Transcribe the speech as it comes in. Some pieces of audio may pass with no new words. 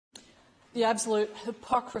the absolute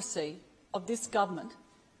hypocrisy of this government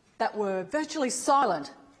that were virtually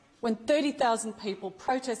silent when 30,000 people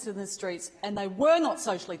protested in the streets and they were not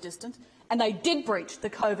socially distant and they did breach the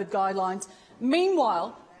COVID guidelines.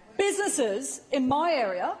 Meanwhile, businesses in my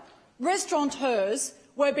area, restaurateurs,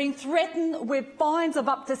 were being threatened with fines of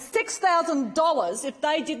up to $6,000 if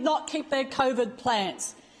they did not keep their COVID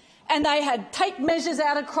plans. And they had take measures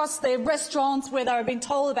out across their restaurants where they were being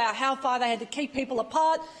told about how far they had to keep people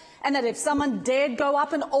apart, and that if someone dared go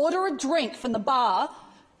up and order a drink from the bar,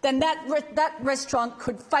 then that restaurant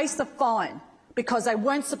could face a fine because they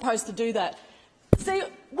weren't supposed to do that. See,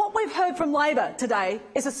 what we've heard from Labor today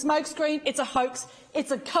is a smokescreen, it's a hoax,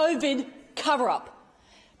 it's a COVID cover-up.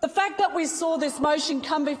 The fact that we saw this motion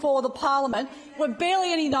come before the parliament with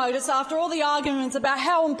barely any notice after all the arguments about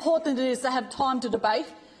how important it is to have time to debate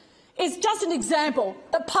is just an example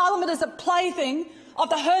that parliament is a plaything of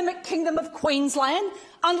the hermit kingdom of Queensland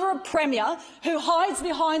under a premier who hides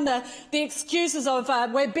behind the excuses of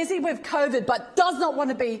we're busy with COVID but does not want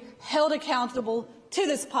to be held accountable to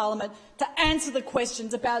this parliament to answer the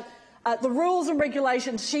questions about the rules and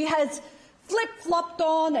regulations she has flip-flopped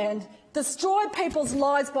on and destroyed people's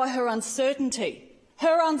lives by her uncertainty.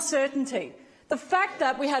 Her uncertainty. The fact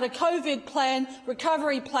that we had a COVID plan,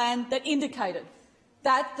 recovery plan, that indicated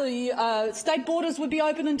that the state borders would be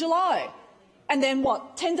open in July. And then,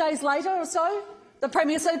 what, 10 days later or so, the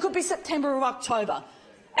Premier said it could be September or October.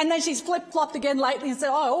 And then she's flip-flopped again lately and said,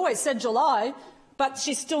 oh, I always said July, but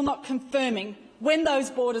she's still not confirming when those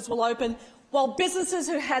borders will open, while businesses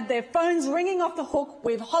who had their phones ringing off the hook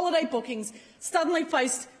with holiday bookings suddenly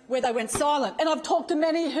faced where they went silent. And I've talked to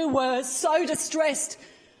many who were so distressed,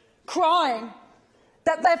 crying,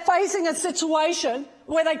 that they're facing a situation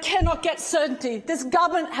where they cannot get certainty. This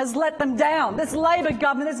government has let them down. This Labor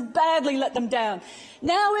government has badly let them down.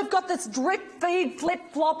 Now we've got this drip-feed,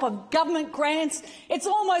 flip-flop of government grants. It's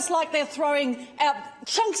almost like they're throwing out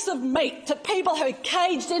chunks of meat to people who are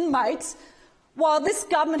caged inmates, while this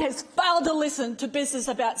government has failed to listen to business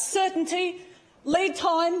about certainty, lead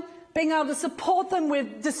time, being able to support them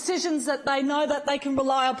with decisions that they know that they can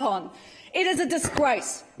rely upon. It is a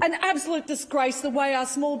disgrace, an absolute disgrace, the way our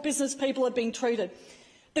small business people are being treated.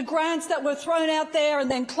 The grants that were thrown out there and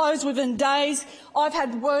then closed within days, I've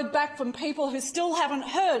had word back from people who still haven't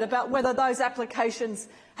heard about whether those applications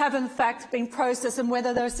have in fact been processed and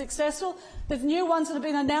whether they're successful. There's new ones that have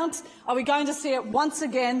been announced. Are we going to see it once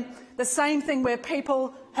again, the same thing where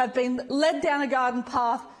people have been led down a garden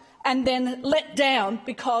path and then let down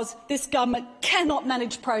because this government cannot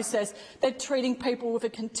manage process? They're treating people with a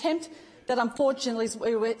contempt that, unfortunately, as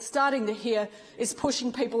we're starting to hear, is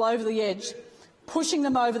pushing people over the edge, pushing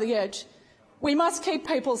them over the edge. We must keep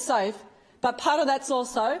people safe, but part of that's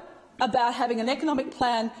also about having an economic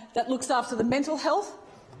plan that looks after the mental health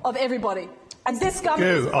of everybody. And this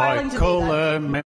government is failing to do that.